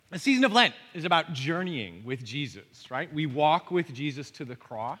The season of Lent is about journeying with Jesus, right? We walk with Jesus to the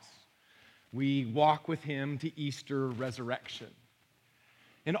cross. We walk with him to Easter resurrection.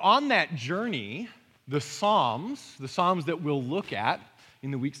 And on that journey, the Psalms that we'll look at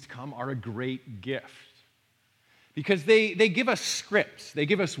in the weeks to come, are a great gift. Because they give us scripts, they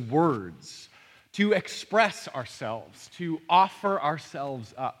give us words to express ourselves, to offer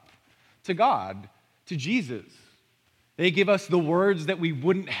ourselves up to God, to Jesus. They give us the words that we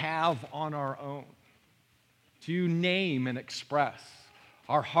wouldn't have on our own, to name and express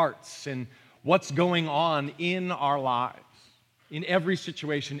our hearts and what's going on in our lives, in every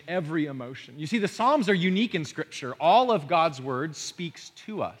situation, every emotion. You see, the Psalms are unique in Scripture. All of God's word speaks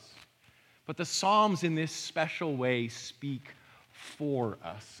to us, but the Psalms in this special way speak for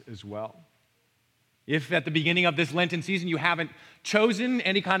us as well. If at the beginning of this Lenten season you haven't chosen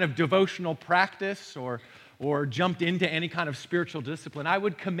any kind of devotional practice or jumped into any kind of spiritual discipline, I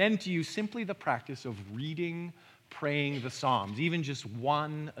would commend to you simply the practice of reading, praying the Psalms, even just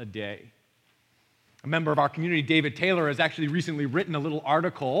one a day. A member of our community, David Taylor, has actually recently written a little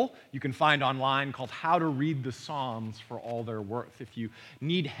article you can find online called How to Read the Psalms for All Their Worth. If you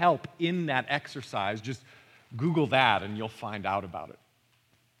need help in that exercise, just Google that and you'll find out about it.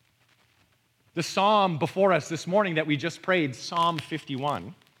 The psalm before us this morning that we just prayed, Psalm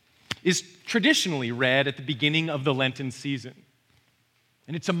 51, is traditionally read at the beginning of the Lenten season.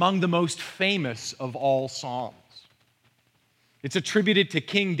 And it's among the most famous of all psalms. It's attributed to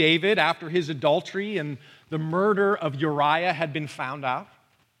King David after his adultery and the murder of Uriah had been found out.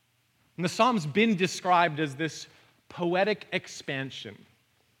 And the psalm's been described as this poetic expansion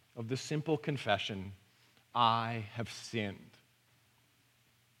of the simple confession, I have sinned.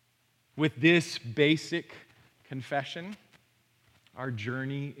 With this basic confession, our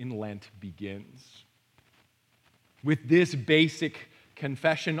journey in Lent begins. With this basic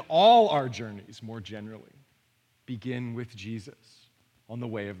confession, all our journeys, more generally, begin with Jesus on the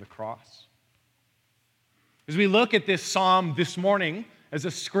way of the cross. As we look at this psalm this morning as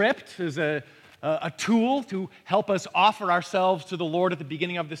a script, as a tool to help us offer ourselves to the Lord at the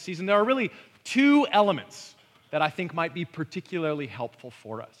beginning of this season, there are really two elements that I think might be particularly helpful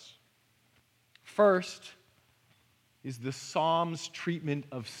for us. First is the psalm's treatment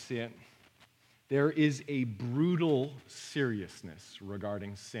of sin. There is a brutal seriousness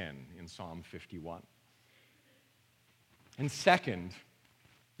regarding sin in Psalm 51. And second,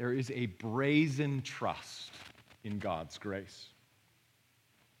 there is a brazen trust in God's grace.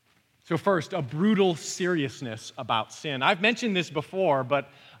 So first, a brutal seriousness about sin. I've mentioned this before, but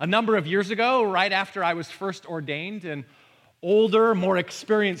a number of years ago, right after I was first ordained, an older, more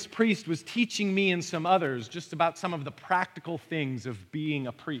experienced priest was teaching me and some others just about some of the practical things of being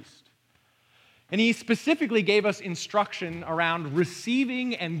a priest. And he specifically gave us instruction around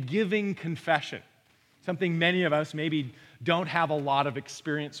receiving and giving confession, something many of us maybe don't have a lot of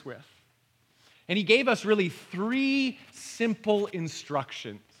experience with. And he gave us really three simple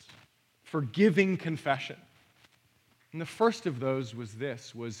instructions for giving confession. And the first of those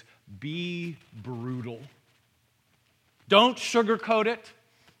was be brutal. Don't sugarcoat it.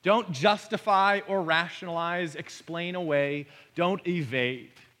 Don't justify or rationalize, explain away. Don't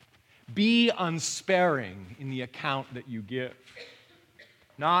evade. Be unsparing in the account that you give.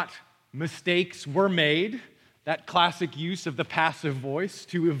 Not mistakes were made, that classic use of the passive voice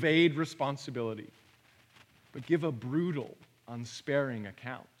to evade responsibility, but give a brutal, unsparing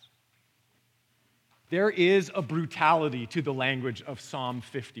account. There is a brutality to the language of Psalm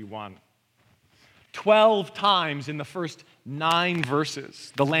 51. 12 times in the first 9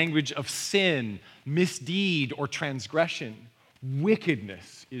 verses, the language of sin, misdeed, or transgression,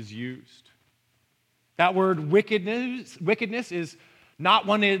 wickedness is used. That word wickedness is not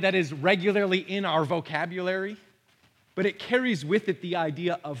one that is regularly in our vocabulary, but it carries with it the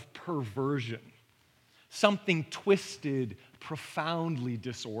idea of perversion, something twisted, profoundly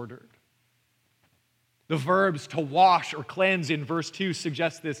disordered. The verbs to wash or cleanse in verse 2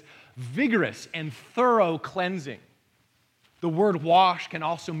 suggest this vigorous and thorough cleansing. The word wash can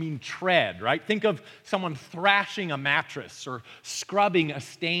also mean tread, right? Think of someone thrashing a mattress or scrubbing a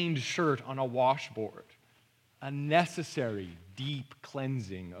stained shirt on a washboard. A necessary, deep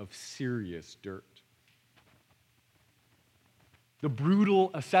cleansing of serious dirt. The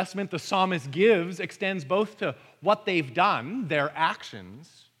brutal assessment the psalmist gives extends both to what they've done, their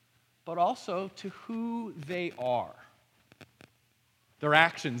actions, but also to who they are. Their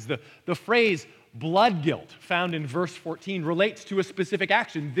actions. The phrase blood guilt found in verse 14 relates to a specific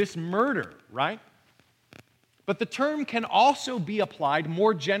action, this murder, right? But the term can also be applied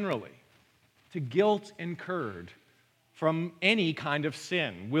more generally to guilt incurred from any kind of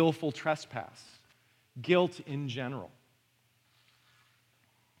sin, willful trespass, guilt in general.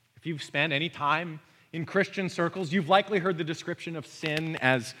 If you've spent any time in Christian circles, you've likely heard the description of sin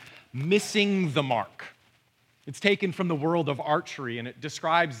as missing the mark. It's taken from the world of archery, and it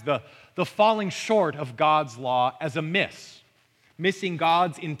describes the falling short of God's law as a miss, missing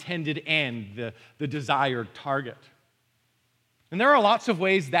God's intended end, the desired target. And there are lots of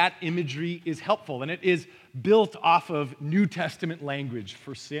ways that imagery is helpful, and it is built off of New Testament language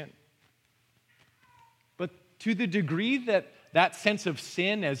for sin. But to the degree that sense of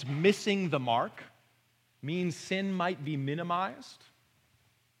sin as missing the mark means sin might be minimized,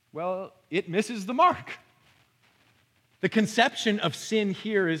 well, it misses the mark. The conception of sin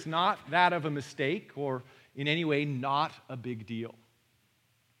here is not that of a mistake or in any way not a big deal.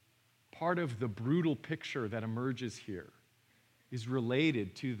 Part of the brutal picture that emerges here is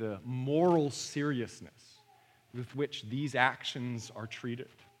related to the moral seriousness with which these actions are treated.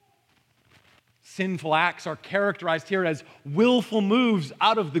 Sinful acts are characterized here as willful moves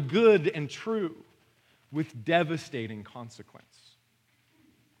out of the good and true with devastating consequence.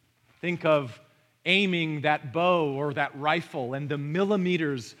 Think of aiming that bow or that rifle and the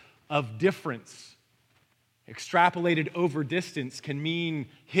millimeters of difference extrapolated over distance can mean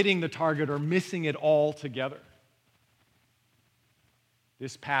hitting the target or missing it altogether.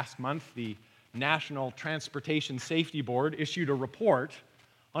 This past month, the National Transportation Safety Board issued a report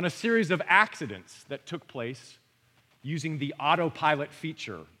on a series of accidents that took place using the autopilot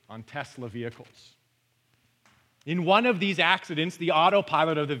feature on Tesla vehicles. In one of these accidents, the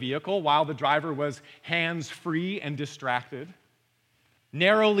autopilot of the vehicle, while the driver was hands-free and distracted,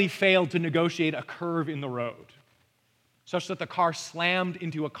 narrowly failed to negotiate a curve in the road, such that the car slammed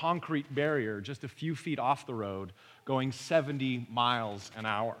into a concrete barrier just a few feet off the road, going 70 miles an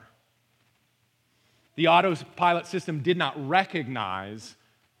hour. The autopilot system did not recognize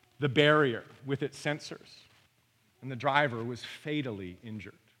the barrier with its sensors, and the driver was fatally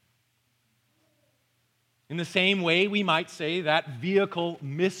injured. In the same way, we might say that vehicle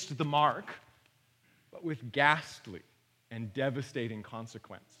missed the mark, but with ghastly and devastating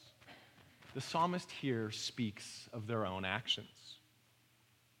consequence. The psalmist here speaks of their own actions.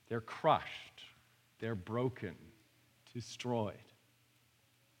 They're crushed, they're broken, destroyed.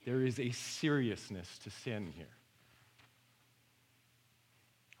 There is a seriousness to sin here.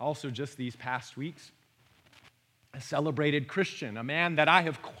 Also, just these past weeks, a celebrated Christian, a man that I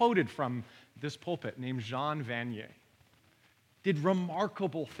have quoted from this pulpit named Jean Vanier, did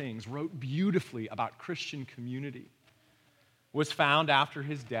remarkable things, wrote beautifully about Christian community, was found after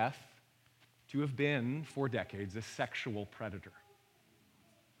his death to have been, for decades, a sexual predator.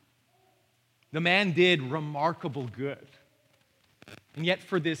 The man did remarkable good. And yet,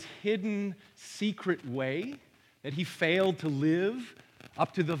 for this hidden, secret way that he failed to live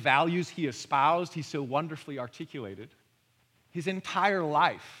up to the values he espoused, he so wonderfully articulated, his entire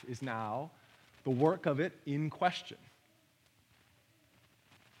life is now the work of it in question.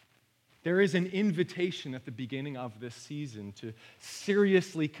 There is an invitation at the beginning of this season to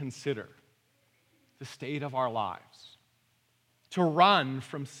seriously consider the state of our lives, to run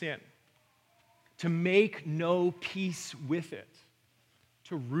from sin, to make no peace with it,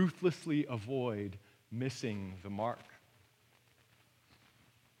 to ruthlessly avoid missing the mark.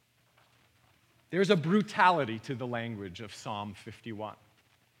 There's a brutality to the language of Psalm 51.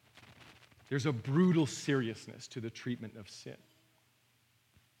 There's a brutal seriousness to the treatment of sin.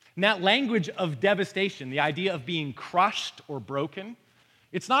 And that language of devastation, the idea of being crushed or broken,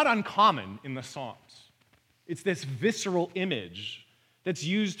 it's not uncommon in the Psalms. It's this visceral image that's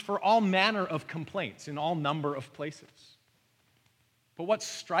used for all manner of complaints in all number of places. But what's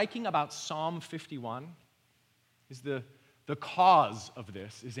striking about Psalm 51 is the cause of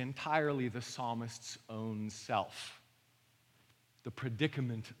this is entirely the psalmist's own self, the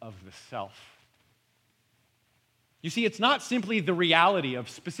predicament of the self. You see, it's not simply the reality of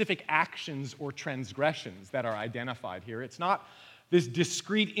specific actions or transgressions that are identified here. It's not this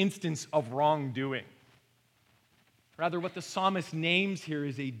discrete instance of wrongdoing. Rather, what the psalmist names here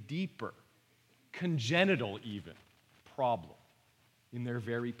is a deeper, congenital even, problem in their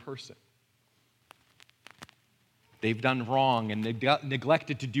very person. They've done wrong and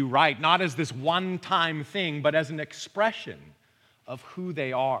neglected to do right, not as this one-time thing, but as an expression of who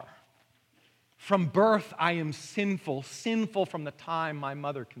they are. From birth, I am sinful, sinful from the time my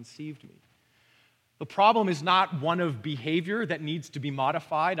mother conceived me. The problem is not one of behavior that needs to be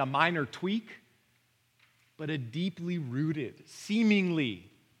modified, a minor tweak, but a deeply rooted,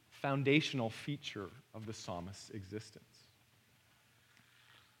 seemingly foundational feature of the psalmist's existence.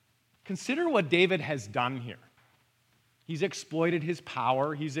 Consider what David has done here. He's exploited his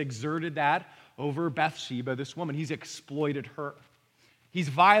power. He's exerted that over Bathsheba, this woman. He's exploited her. He's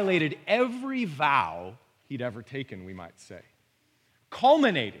violated every vow he'd ever taken, we might say,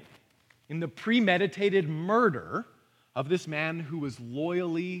 culminating in the premeditated murder of this man who was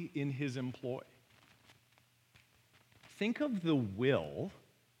loyally in his employ. Think of the will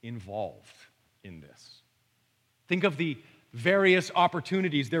involved in this. Think of the various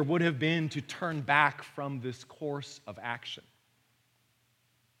opportunities there would have been to turn back from this course of action.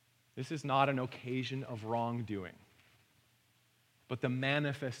 This is not an occasion of wrongdoing, but the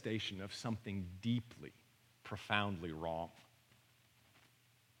manifestation of something deeply, profoundly wrong.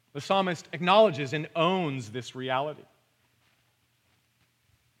 The psalmist acknowledges and owns this reality.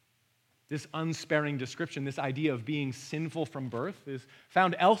 This unsparing description, this idea of being sinful from birth, is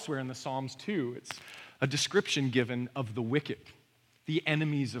found elsewhere in the Psalms too. It's a description given of the wicked, the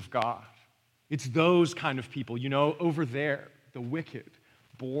enemies of God. It's those kind of people, over there, the wicked,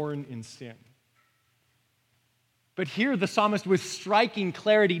 born in sin. But here the psalmist, with striking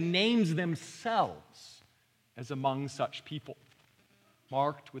clarity, names themselves as among such people,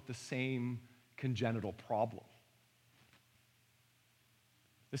 marked with the same congenital problem.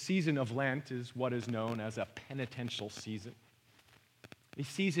 The season of Lent is what is known as a penitential season, a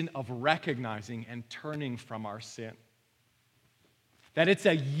season of recognizing and turning from our sin. That it's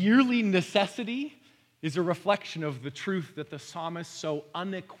a yearly necessity is a reflection of the truth that the psalmist so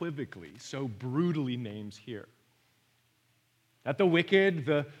unequivocally, so brutally names here. That the wicked,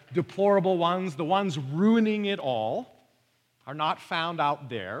 the deplorable ones, the ones ruining it all, are not found out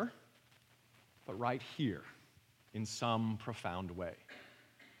there, but right here in some profound way.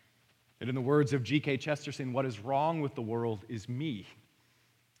 That in the words of G.K. Chesterton, what is wrong with the world is me,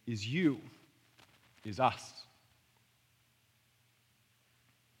 is you, is us.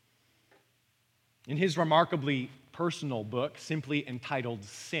 In his remarkably personal book, simply entitled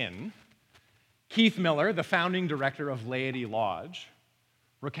Sin, Keith Miller, the founding director of Laity Lodge,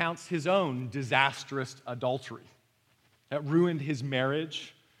 recounts his own disastrous adultery that ruined his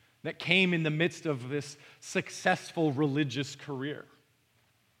marriage, that came in the midst of this successful religious career.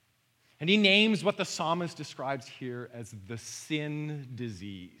 And he names what the psalmist describes here as the sin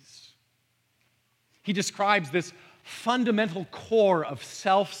disease. He describes this fundamental core of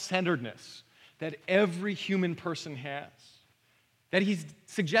self-centeredness that every human person has, that he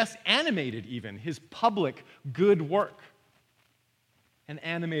suggests animated even his public good work, and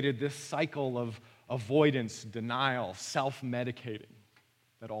animated this cycle of avoidance, denial, self-medicating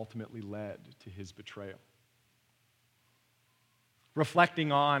that ultimately led to his betrayal.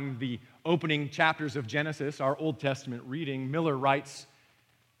 Reflecting on the opening chapters of Genesis, our Old Testament reading, Miller writes,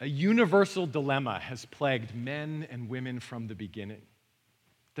 "A universal dilemma has plagued men and women from the beginning.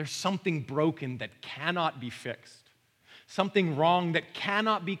 There's something broken that cannot be fixed, something wrong that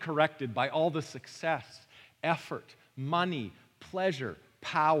cannot be corrected by all the success, effort, money, pleasure,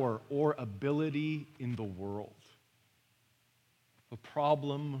 power, or ability in the world. The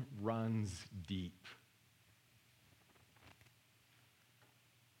problem runs deep."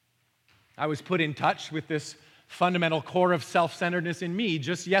 I was put in touch with this fundamental core of self-centeredness in me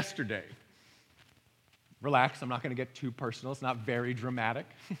just yesterday. Relax, I'm not going to get too personal. It's not very dramatic.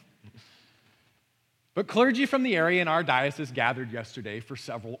 But clergy from the area in our diocese gathered yesterday for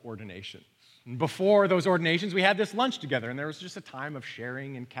several ordinations. And before those ordinations, we had this lunch together, and there was just a time of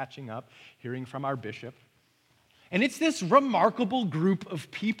sharing and catching up, hearing from our bishop. And it's this remarkable group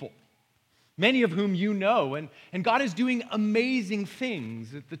of people, many of whom you know, and God is doing amazing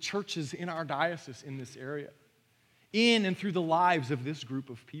things at the churches in our diocese in this area, in and through the lives of this group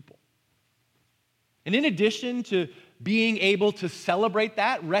of people. And in addition to being able to celebrate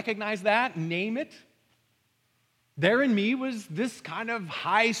that, recognize that, name it, there in me was this kind of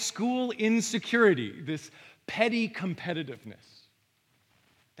high school insecurity, this petty competitiveness,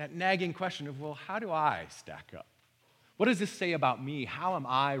 that nagging question of, well, how do I stack up? What does this say about me? How am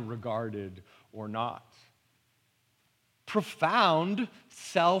I regarded or not? Profound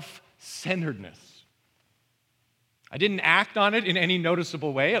self-centeredness. I didn't act on it in any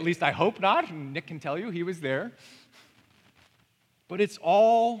noticeable way, at least I hope not. And Nick can tell you he was there. But it's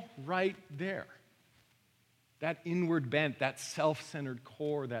all right there. That inward bent, that self-centered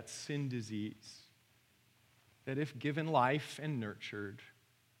core, that sin disease, that if given life and nurtured,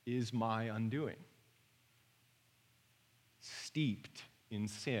 is my undoing. Steeped in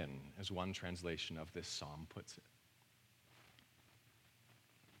sin, as one translation of this psalm puts it.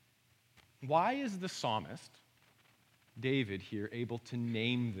 Why is the psalmist, David here, able to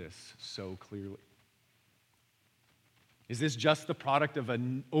name this so clearly? Is this just the product of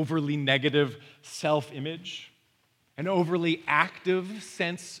an overly negative self-image? an overly active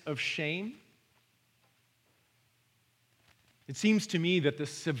sense of shame? It seems to me that the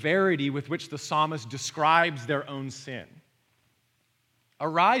severity with which the psalmist describes their own sin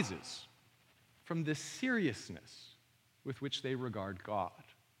arises from the seriousness with which they regard God.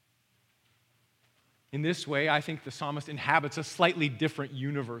 In this way, I think the psalmist inhabits a slightly different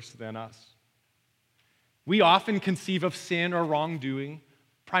universe than us. We often conceive of sin or wrongdoing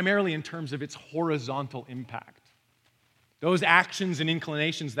primarily in terms of its horizontal impact. Those actions and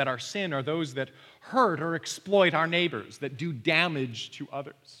inclinations that are sin are those that hurt or exploit our neighbors, that do damage to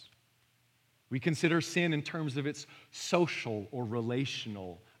others. We consider sin in terms of its social or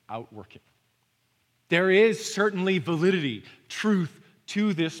relational outworking. There is certainly validity, truth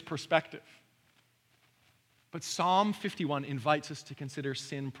to this perspective. But Psalm 51 invites us to consider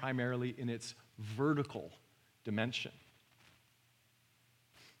sin primarily in its vertical dimension.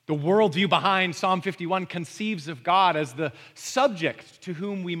 The worldview behind Psalm 51 conceives of God as the subject to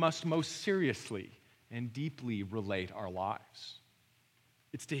whom we must most seriously and deeply relate our lives.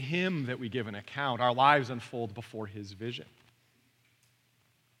 It's to Him that we give an account. Our lives unfold before His vision.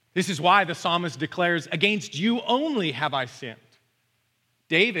 This is why the psalmist declares, "Against you only have I sinned."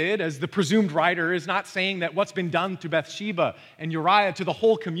 David, as the presumed writer, is not saying that what's been done to Bathsheba and Uriah to the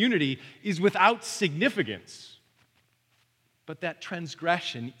whole community is without significance, but that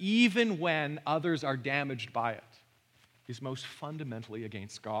transgression, even when others are damaged by it, is most fundamentally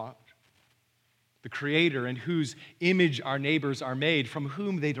against God, the Creator in whose image our neighbors are made, from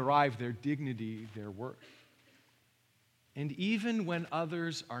whom they derive their dignity, their worth. And even when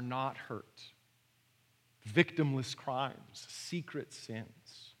others are not hurt, victimless crimes, secret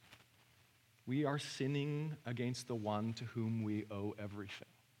sins, we are sinning against the one to whom we owe everything,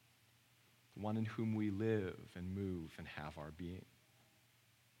 the one in whom we live and move and have our being.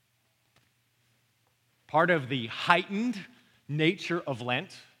 Part of the heightened nature of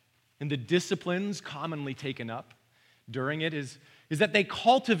Lent and the disciplines commonly taken up during it is that they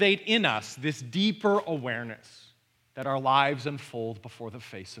cultivate in us this deeper awareness that our lives unfold before the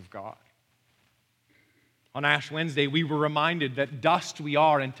face of God. On Ash Wednesday, we were reminded that dust we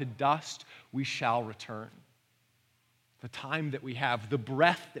are, and to dust we shall return. The time that we have, the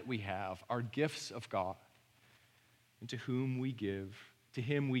breath that we have, are gifts of God, and to Him we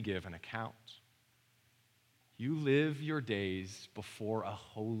give an account. You live your days before a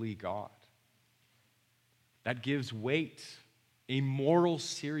holy God. That gives weight, a moral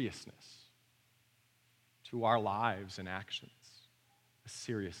seriousness to our lives and actions, a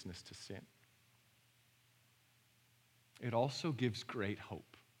seriousness to sin. It also gives great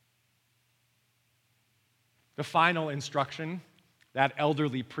hope. The final instruction that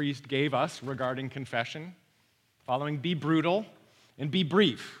elderly priest gave us regarding confession, following be brutal and be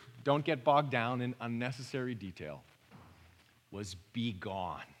brief, don't get bogged down in unnecessary detail, was be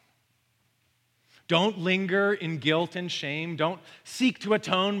gone. Don't linger in guilt and shame. Don't seek to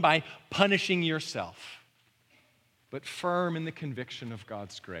atone by punishing yourself, but firm in the conviction of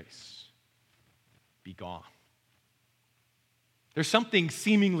God's grace. Be gone. There's something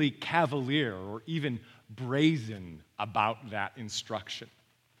seemingly cavalier or even brazen about that instruction.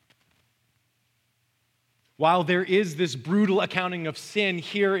 While there is this brutal accounting of sin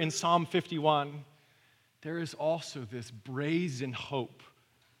here in Psalm 51, there is also this brazen hope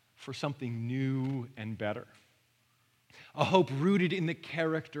for something new and better. A hope rooted in the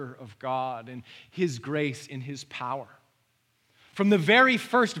character of God and His grace and His power. From the very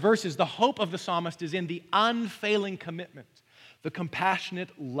first verses, the hope of the psalmist is in the unfailing commitment, the compassionate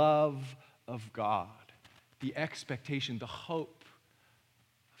love of God, the expectation, the hope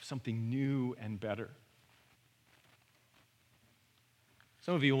of something new and better.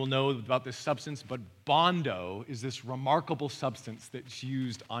 Some of you will know about this substance, but Bondo is this remarkable substance that's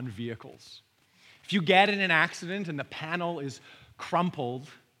used on vehicles. If you get in an accident and the panel is crumpled,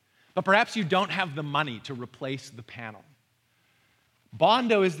 but perhaps you don't have the money to replace the panel,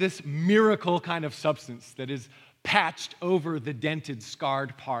 Bondo is this miracle kind of substance that is patched over the dented,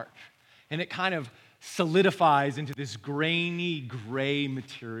 scarred part, and it kind of solidifies into this grainy, gray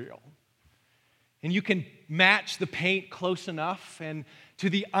material. And you can match the paint close enough, and to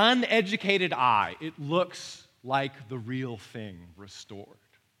the uneducated eye, it looks like the real thing restored.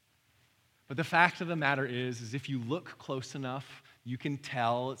 But the fact of the matter is if you look close enough, you can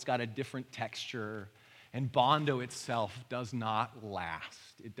tell it's got a different texture, and Bondo itself does not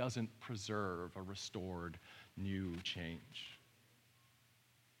last. It doesn't preserve a restored new change.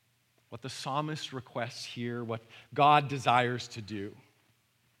 What the psalmist requests here, what God desires to do,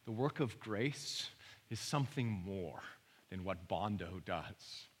 the work of grace, is something more than what Bondo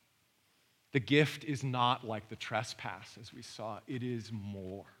does. The gift is not like the trespass, as we saw. It is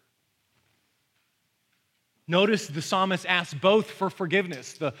more. Notice the psalmist asks both for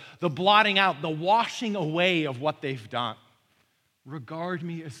forgiveness, the blotting out, the washing away of what they've done. Regard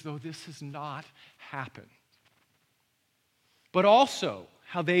me as though this has not happened. But also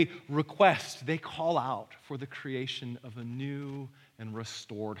how they request, they call out for the creation of a new and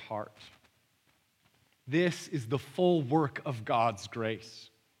restored heart. This is the full work of God's grace.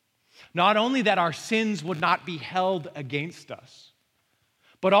 Not only that our sins would not be held against us,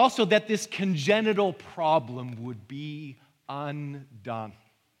 but also that this congenital problem would be undone.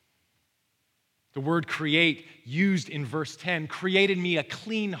 The word create, used in verse 10, created me a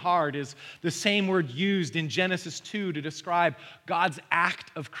clean heart, is the same word used in Genesis 2 to describe God's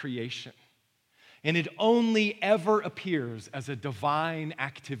act of creation. And it only ever appears as a divine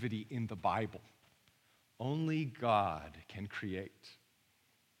activity in the Bible. Only God can create.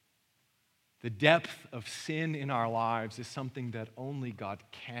 The depth of sin in our lives is something that only God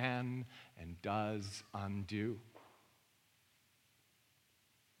can and does undo.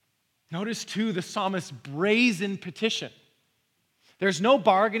 Notice, too, the psalmist's brazen petition. There's no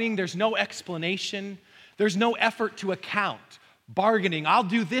bargaining, there's no explanation, there's no effort to account. Bargaining, I'll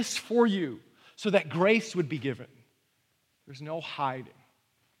do this for you so that grace would be given. There's no hiding.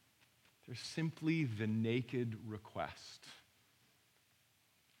 There's simply the naked request.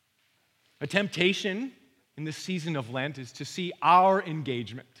 A temptation in this season of Lent is to see our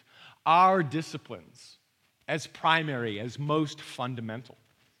engagement, our disciplines, as primary, as most fundamental.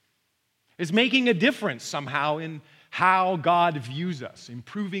 Is making a difference somehow in how God views us,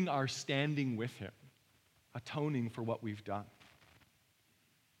 improving our standing with Him, atoning for what we've done.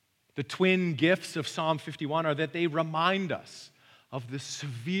 The twin gifts of Psalm 51 are that they remind us of the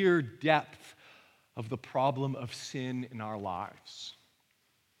severe depth of the problem of sin in our lives.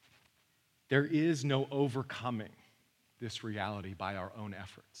 There is no overcoming this reality by our own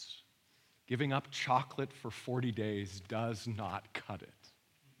efforts. Giving up chocolate for 40 days does not cut it.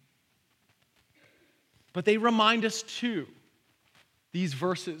 But they remind us too, these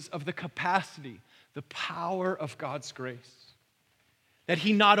verses, of the capacity, the power of God's grace. That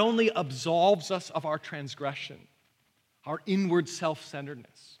He not only absolves us of our transgression, our inward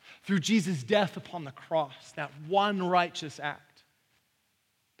self-centeredness, through Jesus' death upon the cross, that one righteous act,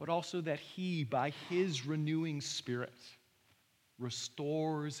 but also that He, by His renewing Spirit,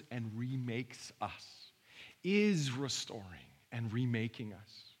 restores and remakes us, is restoring and remaking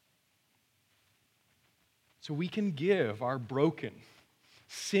us. So we can give our broken,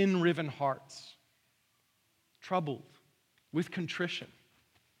 sin-riven hearts, troubled with contrition,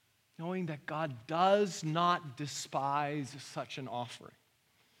 knowing that God does not despise such an offering.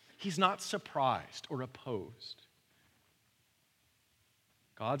 He's not surprised or opposed.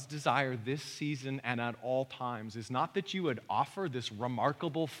 God's desire this season and at all times is not that you would offer this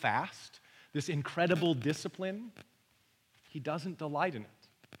remarkable fast, this incredible discipline. He doesn't delight in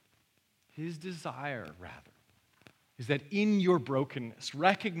it. His desire, rather, is that in your brokenness,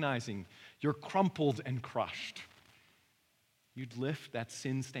 recognizing you're crumpled and crushed, you'd lift that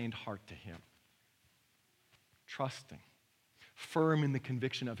sin-stained heart to Him, trusting, firm in the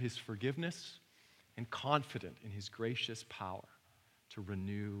conviction of His forgiveness, and confident in His gracious power to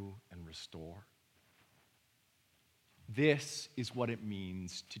renew and restore. This is what it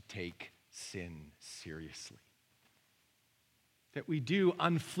means to take sin seriously. That we do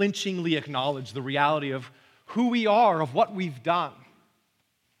unflinchingly acknowledge the reality of who we are, of what we've done,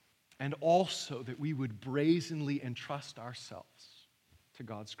 and also that we would brazenly entrust ourselves to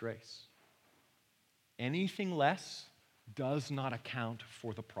God's grace. Anything less does not account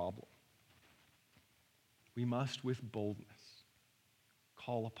for the problem. We must, with boldness,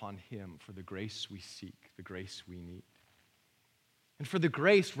 call upon Him for the grace we seek, the grace we need. And for the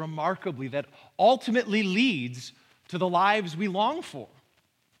grace, remarkably, that ultimately leads to the lives we long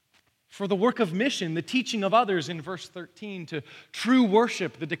for the work of mission, the teaching of others in verse 13, to true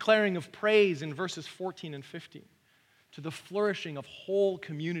worship, the declaring of praise in verses 14 and 15, to the flourishing of whole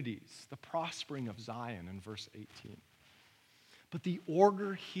communities, the prospering of Zion in verse 18. But the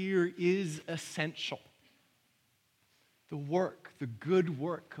order here is essential. The work, the good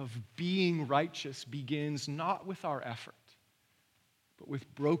work of being righteous begins not with our effort, but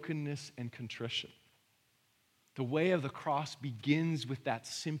with brokenness and contrition. The way of the cross begins with that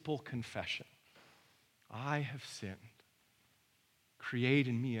simple confession. I have sinned. Create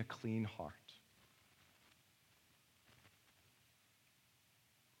in me a clean heart.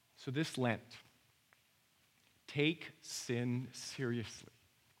 So this Lent, take sin seriously.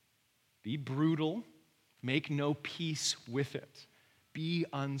 Be brutal. Make no peace with it. Be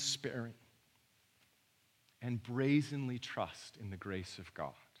unsparing. and brazenly trust in the grace of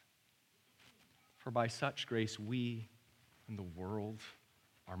God. For by such grace we and the world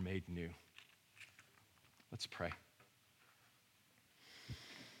are made new. Let's pray.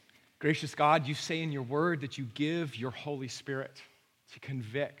 Gracious God, you say in your word that you give your Holy Spirit to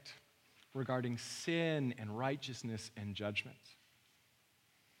convict regarding sin and righteousness and judgment.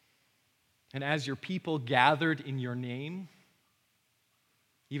 And as your people gathered in your name,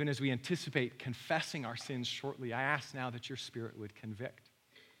 even as we anticipate confessing our sins shortly, I ask now that your Spirit would convict,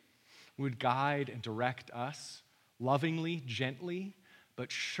 would guide and direct us lovingly, gently,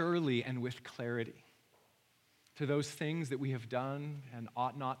 but surely and with clarity to those things that we have done and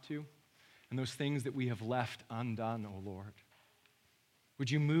ought not to, and those things that we have left undone, O Lord.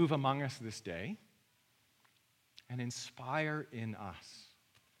 Would you move among us this day and inspire in us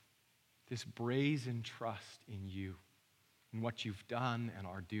this brazen trust in you, in what you've done and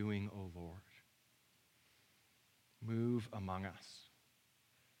are doing, O Lord. Move among us.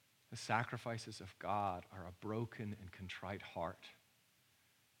 The sacrifices of God are a broken and contrite heart.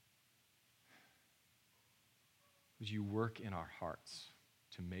 Would you work in our hearts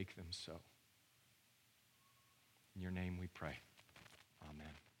to make them so? In your name we pray.